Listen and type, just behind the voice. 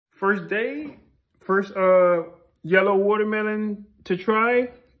First day, first yellow watermelon to try.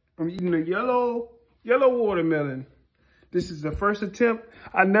 I'm eating a yellow watermelon. This is the first attempt.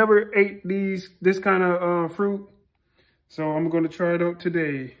 I never ate this kind of fruit, so I'm gonna try it out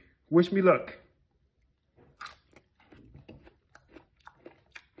today. Wish me luck.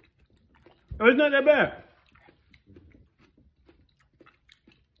 Oh, it's not that bad.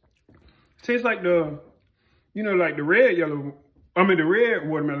 Tastes like the red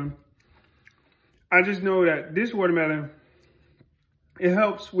watermelon. I just know that this watermelon, it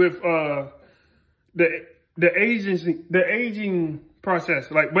helps with the aging process.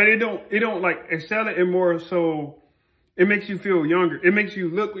 Like, but it don't like excel it more, so it makes you feel younger. It makes you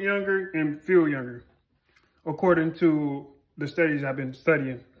look younger and feel younger, according to the studies I've been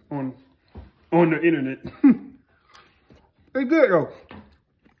studying on the internet. It's good though.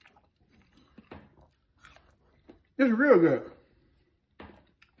 It's real good.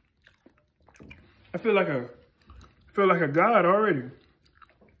 I feel like a god already.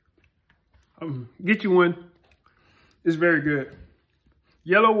 Get you one. It's very good.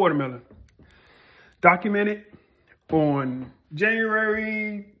 Yellow watermelon. Documented on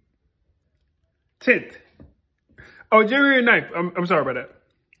January 10th. Oh, January 9th. I'm sorry about that.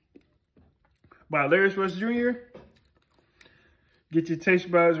 By Larry Swartz Jr. Get your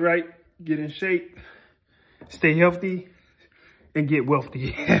taste buds right. Get in shape. Stay healthy. And get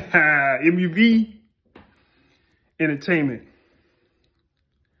wealthy. MUV Entertainment.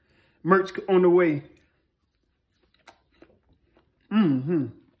 Merch on the way.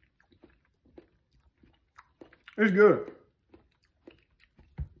 It's good.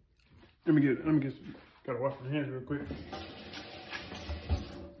 Let me get gotta wash my hands real quick.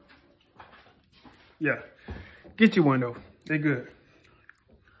 Yeah. Get you one though. They good.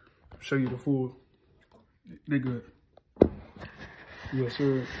 Show you the full. They good. Yes,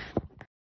 sir.